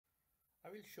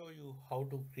will show you how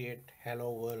to create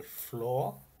Hello World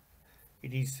flow.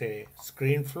 It is a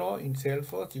screen flow in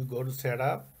Salesforce. You go to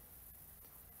setup,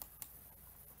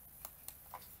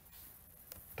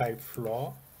 type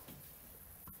flow,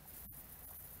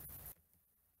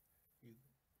 you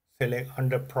select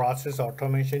under process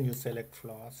automation, you select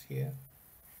flows here.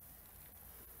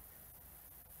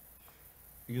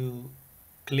 You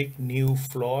click new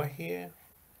flow here.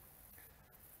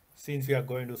 Since we are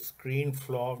going to screen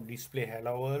flow display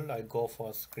Hello World, I go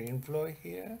for screen flow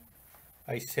here.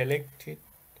 I select it,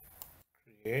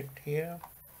 create here.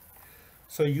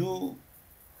 So you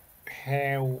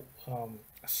have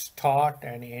start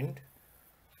and end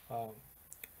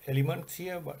elements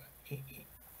here, but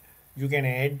you can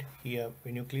add here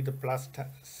when you click the plus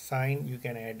sign, you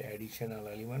can add additional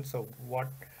elements. So what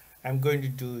I'm going to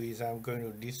do is I'm going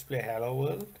to display Hello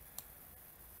World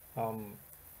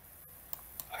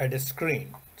add a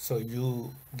screen, so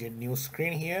you get new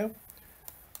screen here.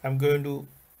 I'm going to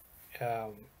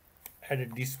add a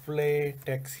display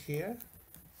text here,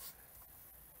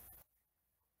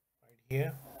 right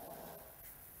here.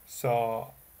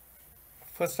 So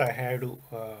first I have to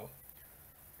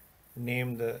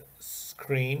name the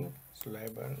screen, so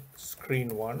label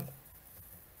screen 1,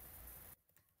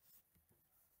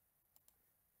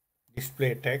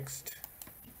 display text,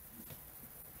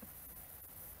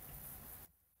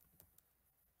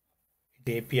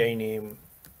 the API name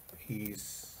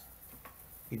is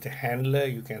a handler,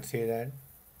 you can say that,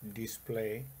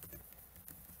 display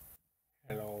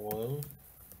Hello World.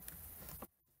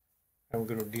 I'm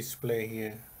going to display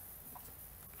here.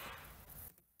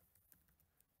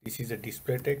 This is a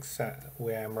display text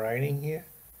where I'm writing here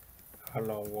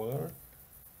Hello World.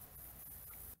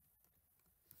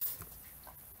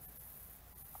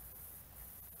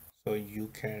 So you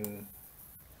can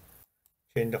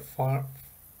change the fonts,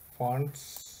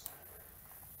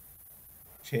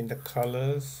 change the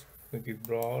colors, make it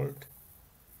bold.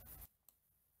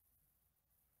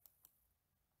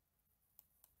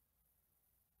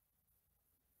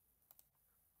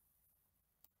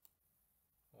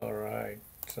 All right,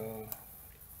 so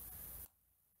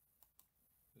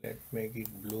let's make it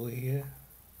blue here.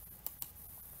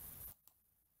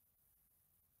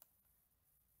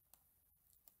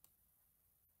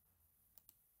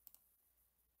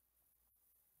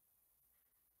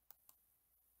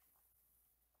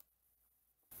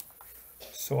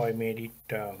 So I made it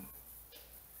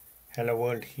Hello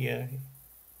World here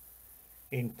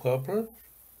in purple.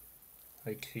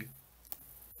 I click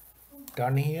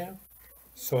done here.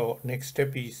 So next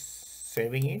step is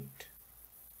saving it.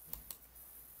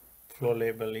 Flow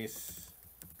label is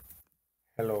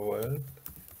Hello World.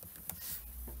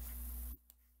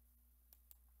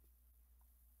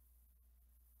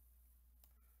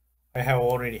 I have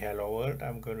already Hello World.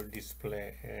 I'm going to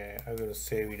display, I'm going to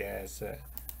save it as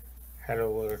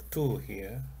Hello World 2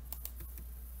 here.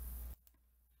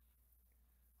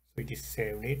 So it is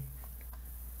saved it.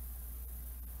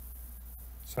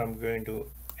 So I'm going to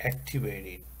activate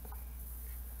it,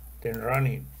 then run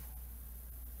it.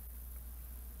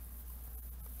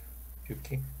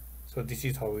 Okay, so this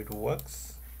is how it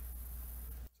works.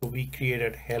 So we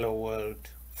created Hello World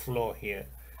flow here.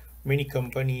 Many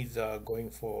companies are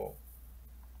going for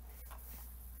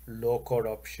low code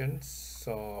options.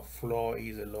 So flow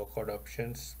is a low code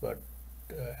options, but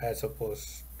as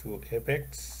opposed to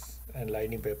Apex and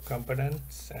Lightning Web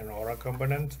Components and Aura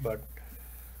components, but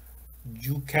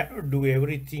you cannot do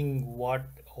everything what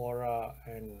Aura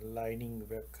and Lightning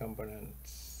Web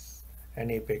Components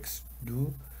and Apex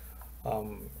do.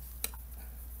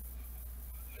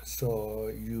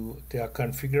 So they are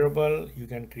configurable, you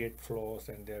can create flows,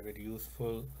 and they are very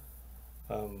useful,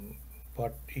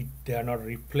 but they are not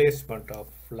replacement of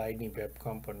Lightning Web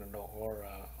Component or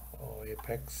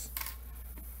Apex.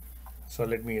 So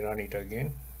let me run it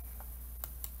again.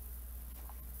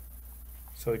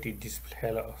 So it is display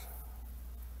hello.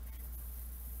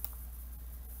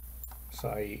 So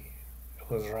I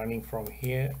was running from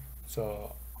here,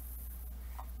 so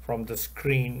from the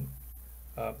screen,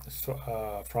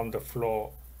 from the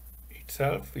flow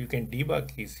itself, you can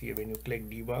debug is here. When you click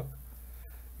debug,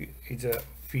 it's a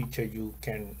feature you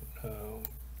can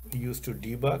use to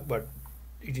debug, but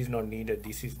it is not needed.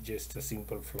 This is just a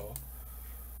simple flow.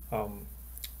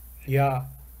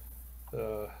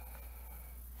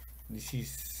 This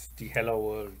is the Hello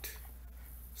World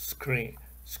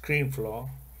screen flow.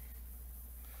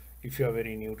 If you are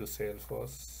very new to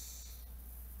Salesforce,